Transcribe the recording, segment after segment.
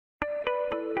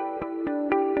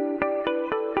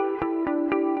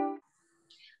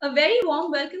A very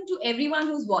warm welcome to everyone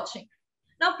who's watching.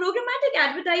 Now, programmatic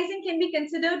advertising can be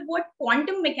considered what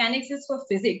quantum mechanics is for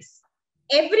physics.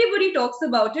 Everybody talks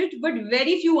about it, but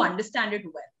very few understand it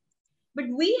well. But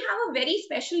we have a very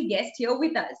special guest here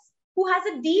with us who has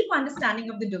a deep understanding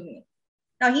of the domain.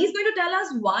 Now, he's going to tell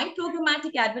us why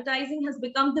programmatic advertising has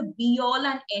become the be-all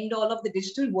and end-all of the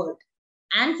digital world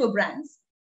and for brands,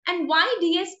 and why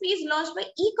DSPs launched by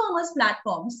e-commerce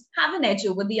platforms have an edge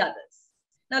over the others.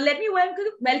 Now, let me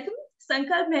welcome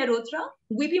Sankalp Mehrotra,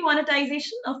 VP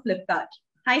Monetization of Flipkart.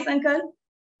 Hi, Sankalp.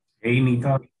 Hey,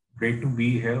 Neeta. Great to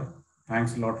be here.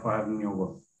 Thanks a lot for having me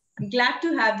over. Glad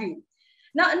to have you.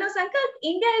 Now, Sankalp,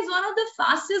 India is one of the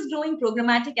fastest growing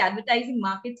programmatic advertising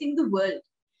markets in the world.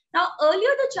 Now, earlier,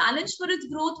 the challenge for its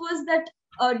growth was that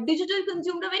digital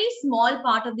consumed a very small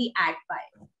part of the ad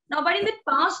pie. Now, but in the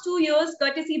past 2 years,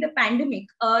 courtesy the pandemic,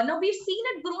 now we've seen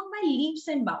it grown by leaps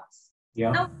and bounds.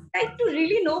 Yeah. Now, I'd like to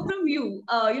really know from you,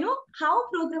 how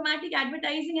programmatic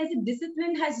advertising as a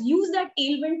discipline has used that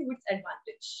tailwind to its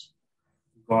advantage.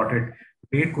 Got it.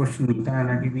 Great question, Neeta,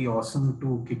 and it'll be awesome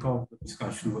to kick off the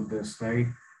discussion with this, right?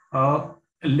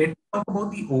 Let's talk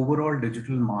about the overall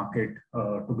digital market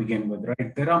to begin with,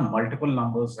 right? There are multiple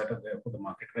numbers that are there for the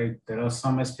market, right? There are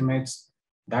some estimates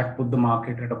that put the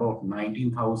market at about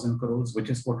 19,000 crores, which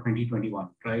is for 2021,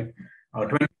 right?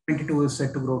 2022 is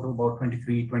set to grow to about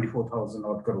 24,000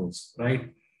 odd crores,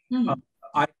 right?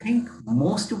 I think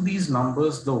most of these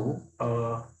numbers, though,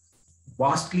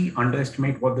 vastly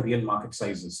underestimate what the real market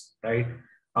size is, right?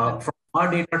 From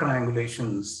our data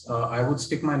triangulations, I would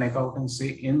stick my neck out and say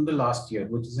in the last year,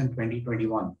 which is in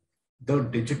 2021, the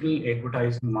digital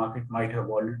advertising market might have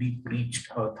already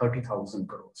reached 30,000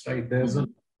 crores, right? There's a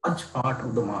large part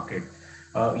of the market.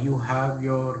 You have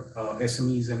your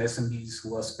SMEs and SMBs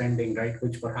who are spending, right,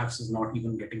 which perhaps is not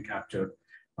even getting captured.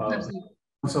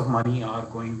 Of money are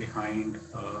going behind,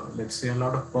 let's say, a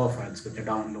lot of perf ads, which are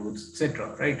downloads,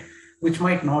 etc., right, which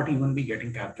might not even be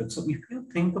getting captured. So if you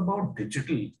think about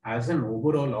digital as an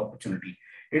overall opportunity,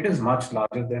 it is much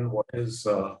larger than what is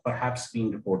perhaps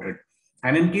being reported.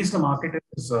 And in case the market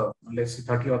is, let's say,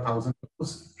 30 or 1,000, it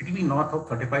will be north of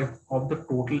 35 of the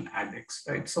total AdX,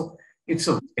 right? So it's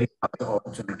a very large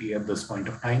opportunity at this point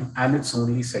of time, and it's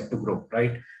only set to grow,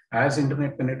 right? As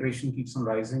internet penetration keeps on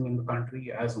rising in the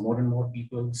country, as more and more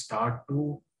people start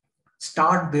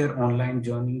their online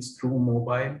journeys through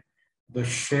mobile, the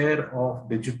share of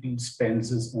digital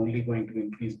spends is only going to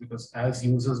increase, because as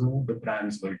users move, the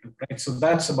brands will too, right? So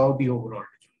that's about the overall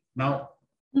digital. Now,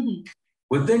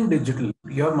 within digital,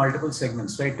 you have multiple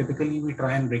segments, right? Typically, we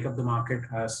try and break up the market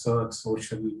as search,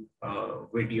 social,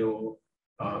 video,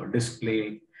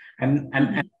 display, and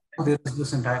there is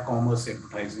this entire commerce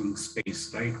advertising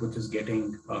space, right, which is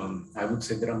getting, I would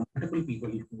say there are multiple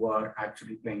people who are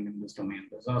actually playing in this domain.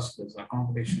 There's us, there's our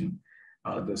competition,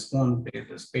 there's PhonePe,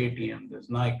 there's Paytm, there's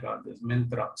Nykaa, there's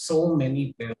Myntra, so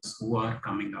many players who are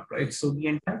coming up, right? So the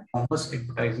entire commerce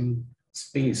advertising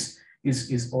space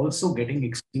is also getting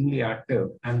extremely active,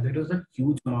 and there is a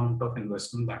huge amount of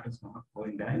investment that is not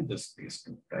going behind this space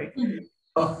too, right?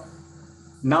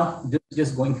 Now,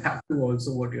 just going back to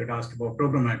also what you had asked about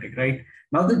programmatic, right?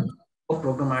 Now, the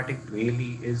programmatic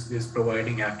really is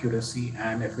providing accuracy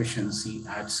and efficiency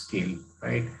at scale,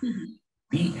 right?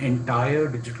 The entire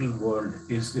digital world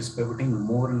is pivoting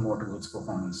more and more towards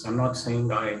performance. I'm not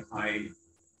saying I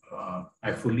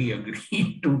fully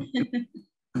agree to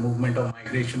movement of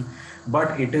migration,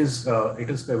 but it is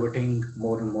pivoting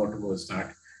more and more towards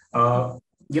that.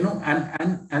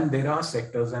 And there are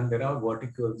sectors and there are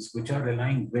verticals which are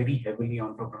relying very heavily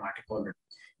on programmatic already.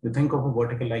 You think of a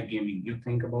vertical like gaming, you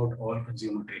think about all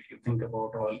consumer tech, you think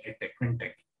about all edtech,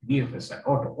 fintech, BFSI,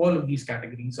 all of these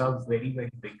categories are very,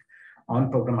 very big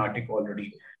on programmatic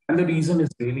already. And the reason is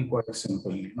really quite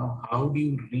simple. How do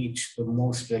you reach the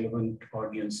most relevant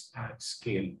audience at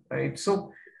scale, right?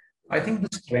 So I think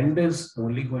this trend is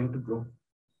only going to grow.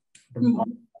 The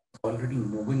market is already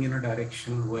moving in a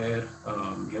direction where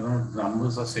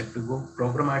numbers are set to go.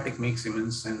 Programmatic makes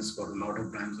immense sense for a lot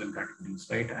of brands and categories,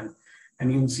 right?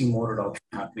 And you'll see more adoption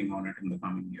happening on it in the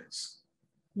coming years.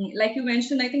 Like you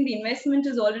mentioned, I think the investment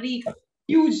is already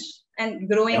huge and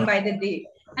growing by the day,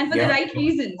 and for the right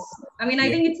reasons. I mean, I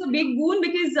think it's a big boon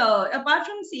because apart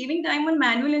from saving time on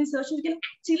manual insertion, you can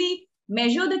actually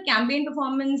measure the campaign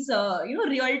performance,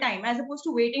 real time, as opposed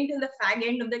to waiting till the fag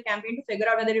end of the campaign to figure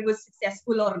out whether it was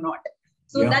successful or not.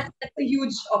 So that's a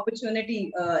huge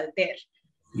opportunity there.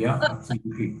 Yeah,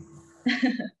 absolutely.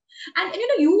 And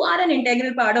you are an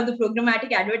integral part of the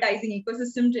programmatic advertising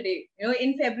ecosystem today.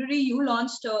 In February, you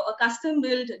launched a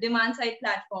custom-built demand-side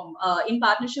platform in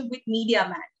partnership with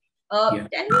MediaMath, Tell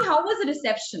me, how was the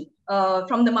reception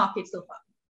from the market so far?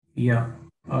 Yeah.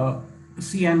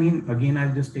 See, I mean, again,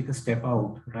 I'll just take a step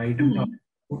out, right, and talk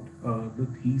about the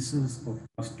thesis of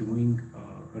us doing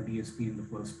a DSP in the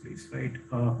first place, right?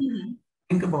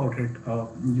 Think about it.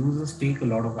 Users take a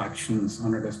lot of actions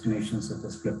on a destination such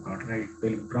as Flipkart, right?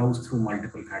 They'll browse through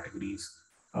multiple categories.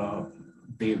 Uh,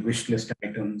 they wish list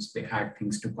items, they add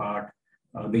things to cart,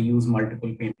 they use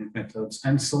multiple payment methods,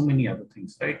 and so many other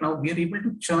things, right? Now, we are able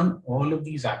to churn all of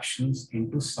these actions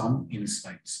into some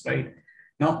insights, right?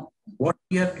 Now, what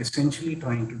we are essentially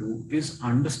trying to do is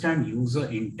understand user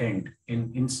intent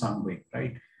in some way,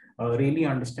 right? Really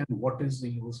understand what is the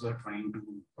user trying to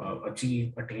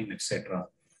achieve, attain, etc.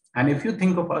 And if you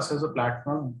think of us as a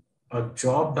platform, a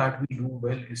job that we do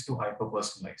well is to hyper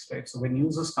personalize, right? So when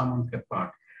users come on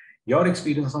Flipkart, your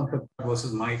experience on Flipkart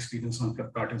versus my experience on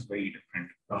Flipkart is very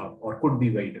different, or could be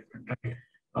very different, right?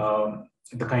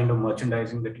 The kind of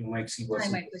merchandising that you might see versus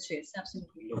I might purchase,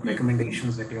 absolutely.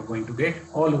 Recommendations that you're going to get,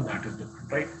 all of that is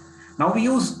different, right? Now we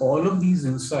use all of these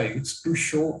insights to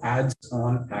show ads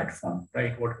on platform,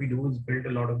 right? What we do is build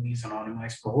a lot of these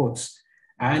anonymized cohorts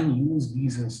and use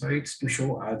these insights to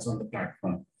show ads on the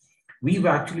platform. We've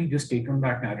actually just taken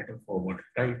that narrative forward,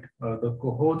 right? The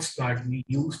cohorts that we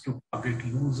use to target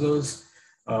users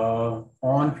on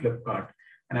Flipkart,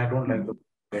 and I don't like the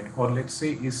word, or let's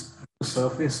say is to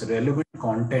surface relevant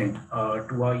content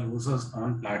to our users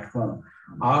on platform,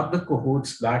 are the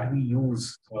cohorts that we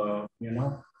use,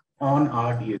 on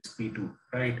our DSP too,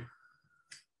 right?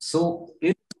 So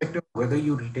irrespective of whether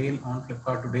you retail on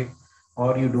Flipkart today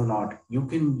or you do not, you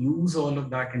can use all of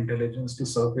that intelligence to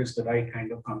surface the right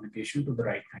kind of communication to the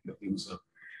right kind of user.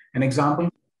 An example,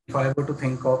 if I were to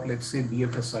think of, let's say,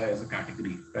 BFSI as a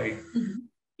category, right?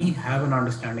 We have an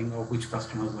understanding of which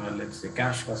customers are, let's say,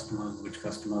 cash customers, which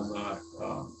customers are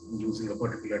using a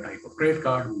particular type of credit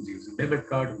card, who's using debit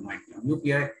card, who might be on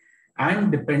UPI,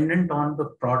 and dependent on the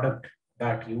product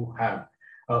that you have,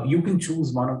 you can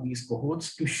choose one of these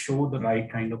cohorts to show the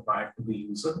right kind of ad to the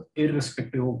user,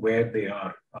 irrespective of where they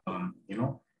are,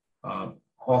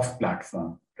 off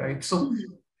platform, right? So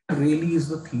really is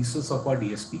the thesis of our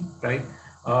DSP, right?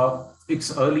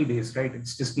 It's early days, right?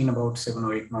 It's just been about 7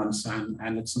 or 8 months,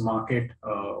 and it's a market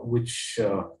which,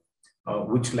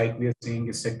 like we are saying,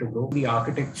 is set to grow. The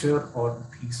architecture or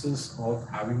the thesis of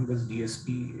having this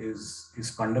DSP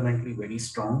is fundamentally very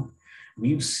strong.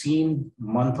 We've seen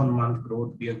month-on-month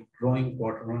growth. We are growing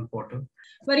quarter-on-quarter.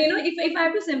 But if I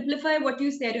have to simplify what you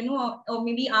said, or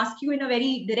maybe ask you in a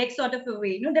very direct sort of a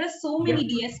way, there are so many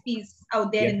DSPs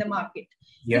out there in the market.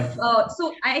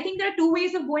 So I think there are two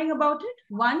ways of going about it.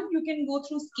 One, you can go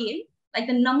through scale, like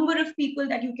the number of people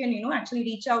that you can, actually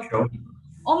reach out to,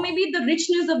 or maybe the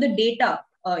richness of the data.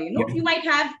 You might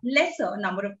have lesser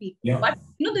number of people, but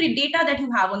the data that you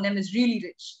have on them is really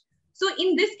rich. So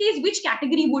in this case, which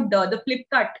category would the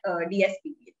Flipkart DSP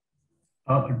be?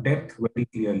 Depth, very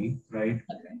clearly, right?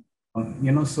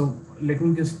 So let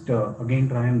me just again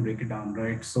try and break it down,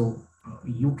 right? So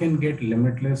you can get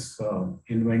limitless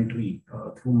inventory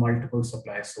through multiple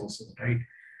supply sources, right?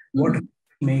 What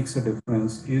makes a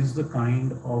difference is the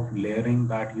kind of layering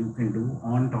that you can do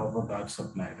on top of that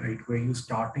supply, right? Where you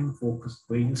start to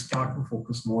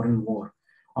focus more and more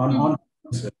on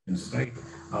right?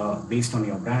 Based on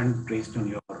your brand, based on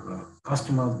your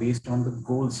customer, based on the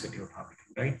goals that you're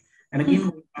targeting, right? And again,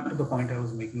 going back to the point I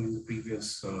was making in the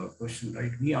previous question,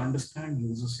 right? We understand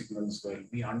user signals well.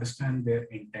 We understand their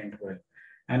intent well.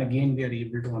 And again, we are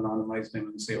able to anonymize them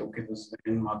and say, okay, this is the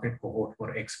in-market cohort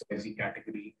for XYZ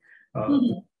category.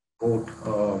 Cohort,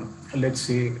 let's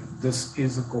say this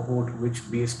is a cohort which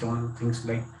based on things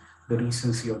like the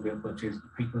recency of their purchase, the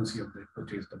frequency of their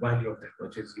purchase, the value of their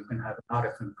purchase. You can have an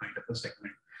RFM kind of a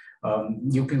segment.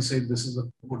 You can say this is a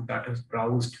cohort that has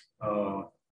browsed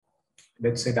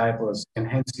let's say diapers, and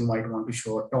hence you might want to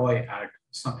show a toy ad.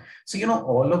 So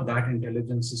all of that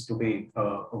intelligence is today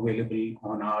available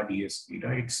on our DSP,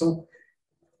 right? So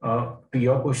to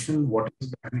your question, what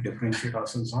is that we differentiate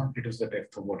ourselves on? It is the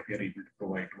depth of what we are able to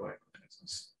provide to our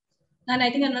advertisers. And I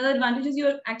think another advantage is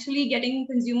you're actually getting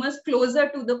consumers closer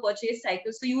to the purchase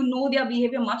cycle. So their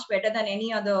behavior much better than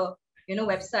any other,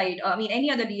 website. Any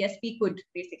other DSP could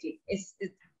basically.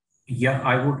 Yeah,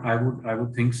 I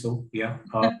would think so. Yeah.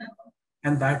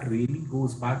 And that really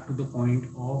goes back to the point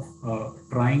of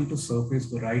trying to surface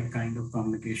the right kind of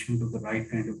communication to the right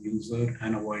kind of user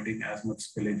and avoiding as much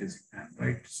spillage as you can,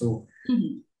 right? So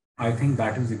I think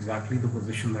that is exactly the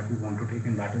position that we want to take,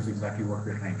 and that is exactly what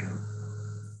we're trying to do.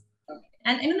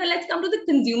 And let's come to the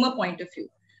consumer point of view.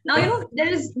 Now, there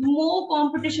is more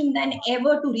competition than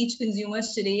ever to reach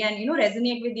consumers today and,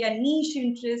 resonate with their niche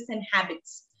interests and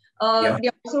habits. Yeah.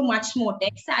 They're also much more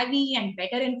tech savvy and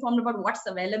better informed about what's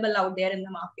available out there in the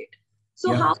market.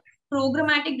 So Yeah. how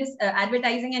programmatic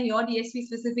advertising and your DSP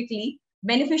specifically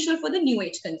beneficial for the new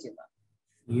age consumer?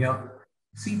 Yeah.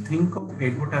 See, think of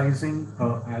advertising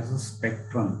as a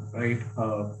spectrum, right?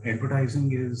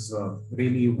 Advertising is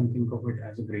really, you can think of it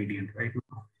as a gradient, right?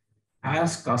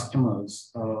 As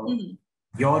customers,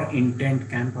 your intent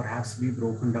can perhaps be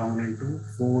broken down into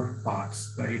 4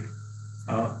 parts, right?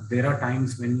 There are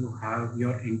times when you have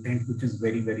your intent, which is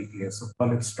very, very clear. So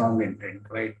call it strong intent,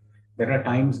 right? There are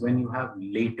times when you have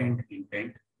latent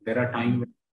intent. There are times when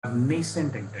you have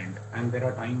nascent intent, and there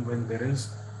are times when there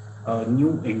is a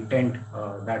new intent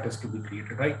that is to be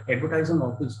created, right? Advertising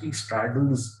obviously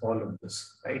straddles all of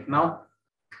this, right? Now,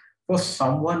 for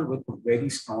someone with a very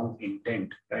strong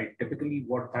intent, right? Typically,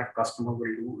 what that customer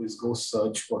will do is go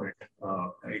search for it,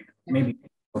 right? Maybe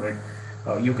for it.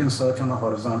 You can search on a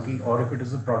horizontal, or if it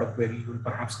is a product where you will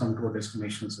perhaps come to a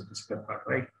destination such as Flipkart,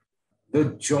 right? The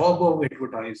job of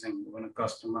advertising when a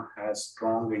customer has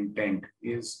strong intent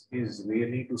is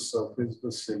really to surface the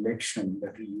selection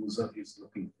that the user is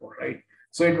looking for, right?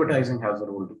 So advertising has a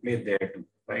role to play there too,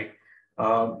 right?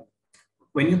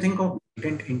 When you think of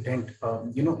intent,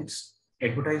 it's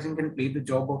advertising can play the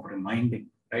job of reminding,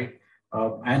 right?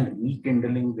 And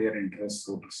rekindling their interest,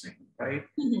 so to say, right?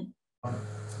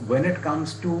 When it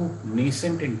comes to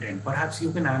nascent intent, perhaps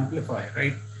you can amplify,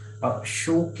 right?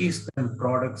 Showcase them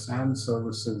products and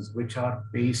services which are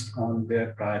based on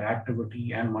their prior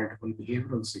activity and multiple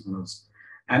behavioral signals.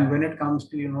 And when it comes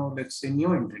to, let's say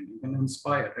new intent, you can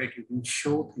inspire, right? You can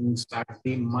show things that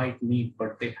they might need,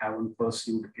 but they haven't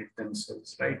pursued it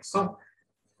themselves, right? So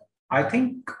I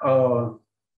think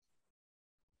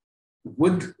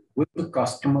with the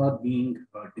customer being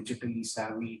digitally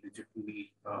savvy, digitally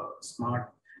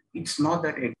smart, it's not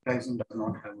that advertising does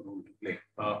not have a role to play.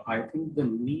 I think the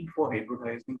need for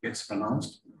advertising gets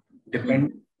pronounced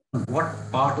depending on what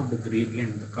part of the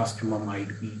gradient the customer might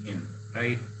be in,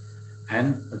 right?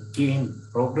 And again,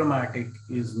 programmatic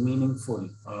is meaningful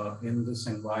in this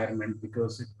environment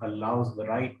because it allows the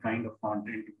right kind of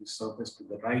content to be surfaced to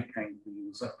the right kind of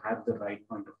user at the right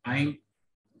point of time,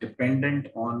 dependent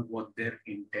on what their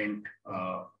intent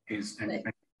is and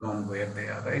dependent on where they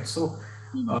are, right? So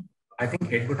I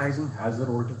think advertising has a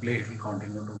role to play. It will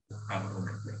continue to have a role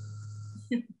to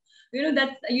play.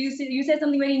 That you said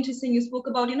something very interesting. You spoke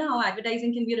about, how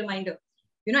advertising can be a reminder.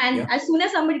 And as soon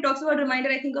as somebody talks about reminder,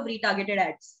 I think of retargeted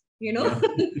ads.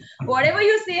 Whatever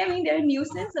you say, I mean, they're a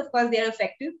nuisance. Of course, they're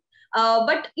effective.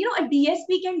 But a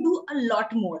DSP can do a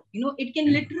lot more. It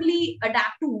can literally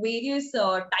adapt to various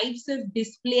types of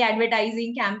display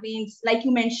advertising campaigns, like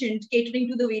you mentioned, catering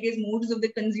to the various moods of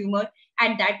the consumer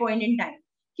at that point in time.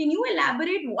 Can you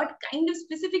elaborate what kind of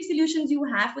specific solutions you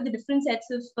have for the different sets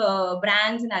of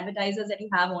brands and advertisers that you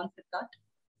have on Flipkart?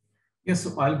 Yes,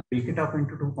 so I'll break it up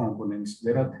into 2 components.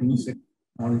 There are things that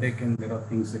on deck and there are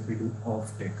things that we do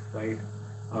off deck, right?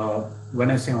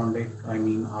 When I say on deck, I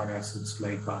mean our assets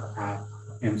like our app,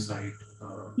 M-site,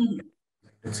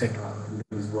 etc.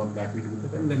 There is work that we do with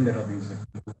them, and then there are things that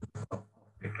we do off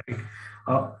deck,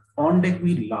 right? On deck,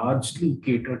 we largely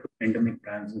cater to endemic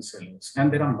brands and sellers,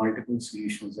 and there are multiple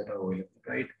solutions that are available,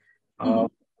 right?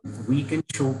 We can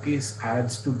showcase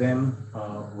ads to them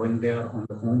when they are on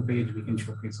the home page. We can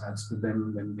showcase ads to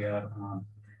them when they are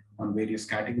on various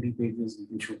category pages. We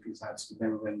can showcase ads to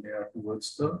them when they are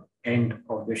towards the end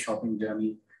of their shopping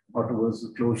journey or towards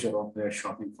the closure of their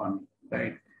shopping funnel,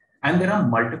 right? And there are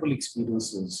multiple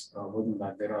experiences within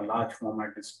that. There are large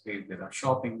format displays, there are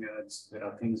shopping ads, there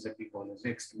are things that we call as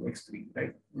X2, X3,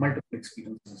 right? Multiple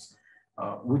experiences,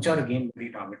 which are again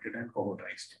very targeted and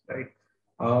cohortized, right?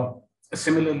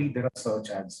 Similarly, there are search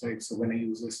ads, right? So when a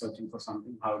user is searching for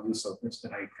something, how do you surface the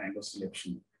right kind of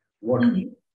selection? What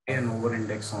we an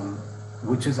over-index on,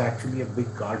 which is actually a big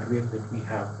guardrail that we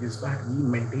have, is that we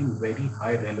maintain very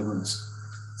high relevance.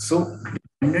 So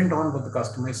dependent on what the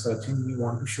customer is searching, we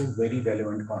want to show very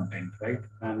relevant content, right?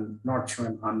 And not show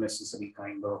an unnecessary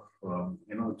kind of,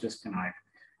 just an ad.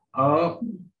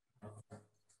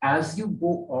 As you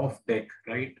go off deck,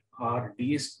 right, our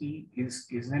DSP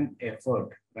is an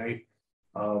effort, right,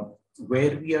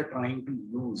 where we are trying to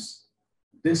use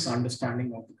this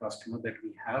understanding of the customer that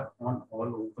we have on all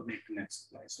open internet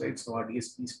supplies, right? So our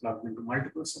DSP is plugged into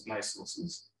multiple supply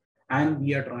sources, and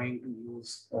we are trying to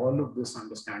use all of this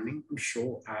understanding to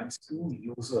show ads to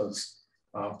users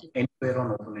anywhere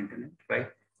on open internet, right?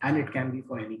 And it can be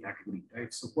for any category,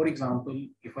 right? So for example,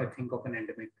 if I think of an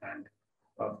endemic brand,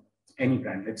 any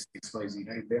brand, let's say XYZ,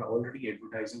 right? They're already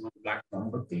advertising on the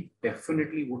platform, but they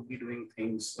definitely would be doing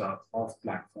things off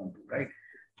platform, right?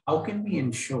 How can we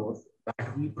ensure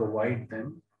that we provide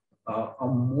them a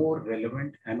more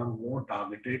relevant and a more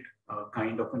targeted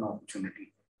kind of an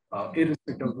opportunity,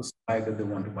 irrespective of the supply that they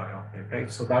want to buy out there,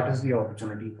 right? So that is the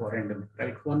opportunity for endemic,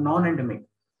 right? For non-endemic,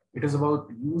 it is about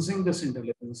using this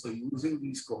intelligence or using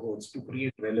these cohorts to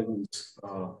create relevance,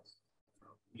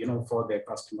 for their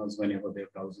customers whenever they're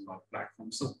browsing off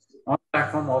platform. So on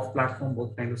platform, off platform,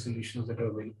 both kind of solutions that are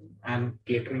available and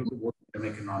catering to both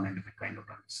endemic and non-endemic kind of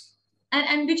brands.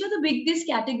 And which are the biggest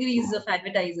categories of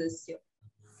advertisers here?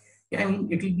 Yeah, I mean,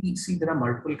 it will be, see, there are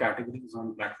multiple categories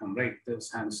on platform, right?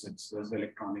 There's handsets, there's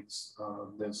electronics,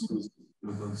 there's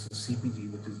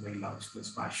CPG, which is very large,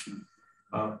 there's fashion.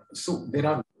 So there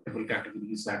are multiple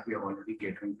categories that we are already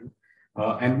catering to.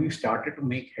 And we've started to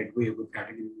make headway with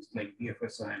categories like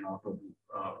BFSI and auto.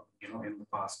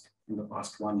 In the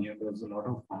past 1 year, there's a lot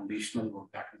of foundational work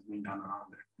that has been done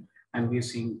around it. And we're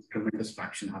seeing tremendous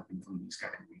traction happening from these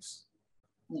categories.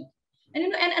 Yeah.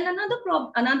 And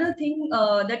another thing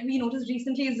that we noticed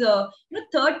recently is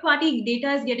third-party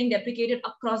data is getting deprecated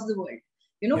across the world.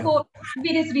 For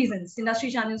various reasons,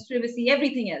 industry channels, privacy,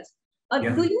 everything else.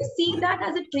 Do you see that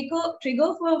as a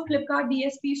trigger for Flipkart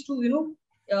DSPs to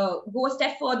go a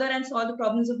step further and solve the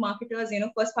problems of marketers?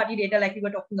 First-party data, like we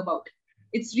were talking about,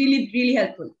 it's really, really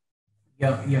helpful.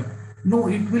 Yeah. No,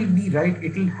 it will be right.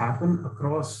 It will happen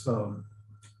across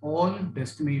all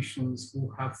destinations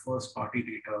who have first-party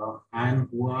data and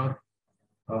who are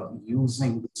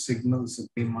using the signals that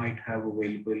they might have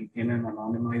available in an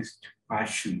anonymized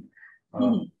fashion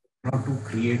to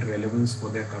create relevance for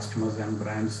their customers and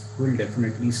brands. Will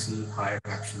definitely see higher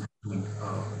traction in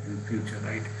the future,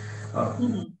 right?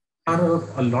 There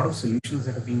are a lot of solutions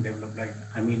that are being developed. Like,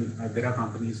 there are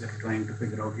companies that are trying to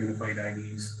figure out unified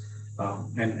IDs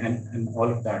and all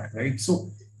of that, right? So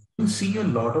you see a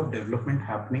lot of development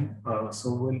happening.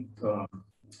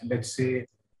 Let's say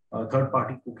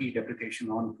third-party cookie deprecation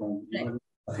on Chrome, even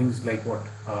things like what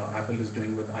Apple is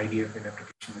doing with IDFA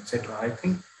deprecation, etc. I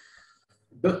think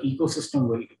the ecosystem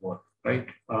will evolve, right?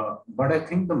 But I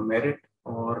think the merit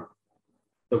or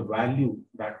the value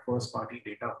that first-party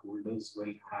data holders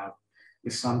will have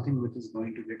is something which is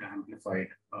going to get amplified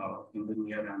in the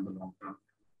near and the long term.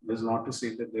 There's not to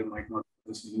say that there might not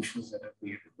be the solutions that are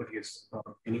created, but yes,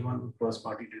 anyone with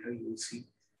first-party data, you will see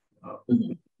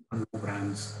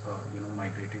brands,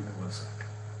 migrating towards that.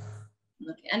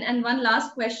 Okay. And one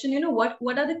last question, what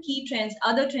are the key trends,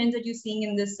 other trends that you're seeing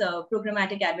in this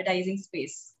programmatic advertising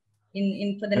space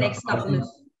for the next couple of...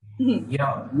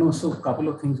 So a couple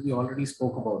of things we already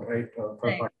spoke about, right?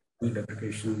 Third-party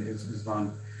deprecation is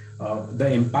one.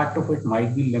 The impact of it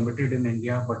might be limited in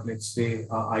India, but let's say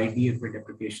IDFA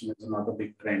deprecation is another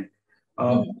big trend.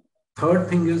 Third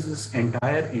thing is this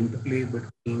entire interplay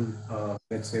between,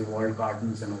 let's say, walled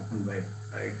gardens and open web,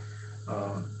 right?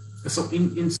 So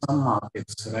in some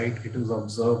markets, right, it is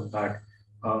observed that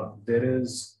there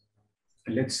is,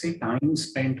 let's say, time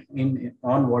spent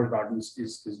on walled gardens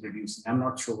is reducing. I'm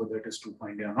not sure whether it is true for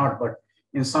India or not, but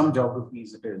in some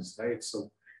geographies it is, right?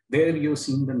 So there you're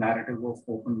seeing the narrative of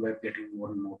open web getting more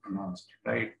and more pronounced,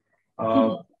 right?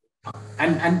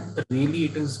 And really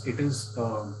it's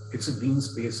a green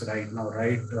space right now,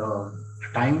 right?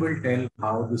 Time will tell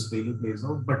how this really plays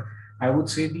out, but I would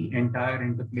say the entire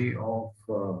interplay of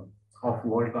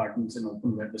walled gardens and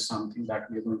open web is something that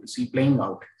we're going to see playing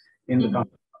out in the coming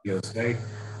years, right?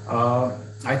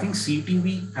 I think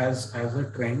CTV as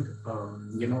a trend,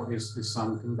 is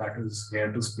something that is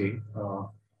here to stay.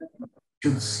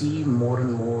 Should see more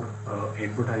and more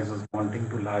advertisers wanting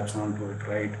to latch onto it,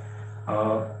 right?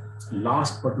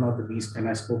 Last but not the least, and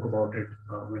I spoke about it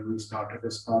when we started,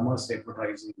 is commerce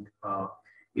advertising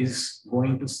is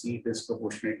going to see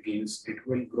disproportionate gains. It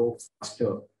will grow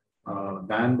faster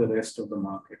than the rest of the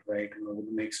market, right? And over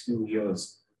the next few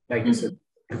years, like you said,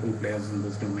 multiple players in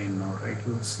this domain now, right?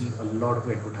 You'll see a lot of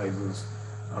advertisers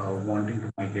wanting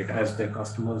to migrate as their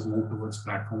customers move towards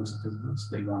platforms such as this.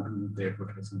 They want to move their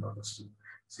advertising dollars too.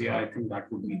 So yeah, I think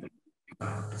that would be the thing I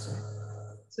have to say.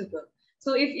 Super.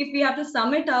 So if we have to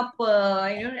sum it up,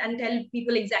 and tell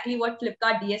people exactly what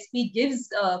Flipkart DSP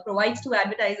provides to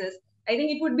advertisers, I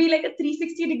think it would be like a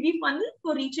 360-degree funnel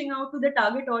for reaching out to the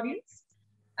target audience.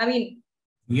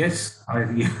 Yes,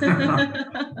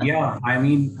 yeah. I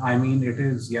mean, it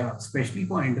is, yeah, especially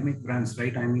for endemic brands,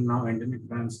 right? Now endemic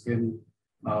brands can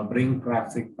bring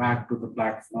traffic back to the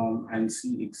platform and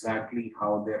see exactly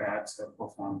how their ads have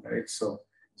performed, right? So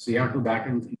yeah, to that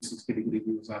in 360-degree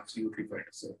view is absolutely fair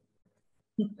to say.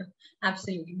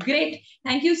 Absolutely. Great.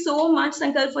 Thank you so much,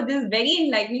 Sankar, for this very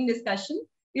enlightening discussion.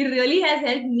 It really has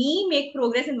helped me make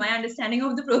progress in my understanding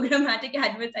of the programmatic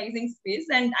advertising space,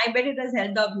 and I bet it has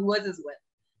helped our viewers as well.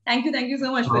 Thank you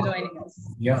so much for joining us.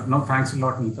 Yeah, no, thanks a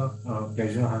lot, Neeta.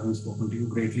 Pleasure having spoken to you.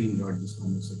 Greatly enjoyed this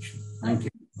conversation. Thank you.